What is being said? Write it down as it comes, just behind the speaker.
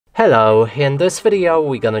Hello, in this video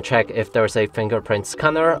we're gonna check if there's a fingerprint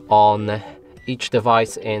scanner on each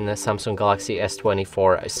device in the Samsung Galaxy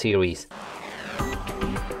S24 series.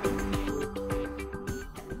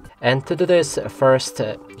 And to do this, first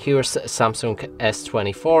here's Samsung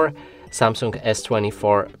S24, Samsung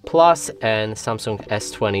S24 Plus and Samsung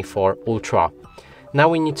S24 Ultra. Now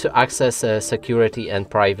we need to access security and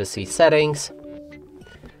privacy settings,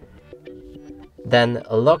 then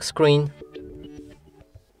a lock screen,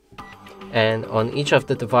 and on each of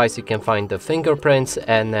the device you can find the fingerprints,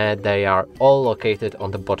 and they are all located on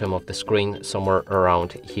the bottom of the screen somewhere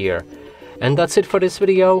around here. And that's it for this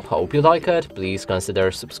video. Hope you like it. Please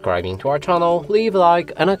consider subscribing to our channel, leave a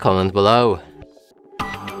like and a comment below.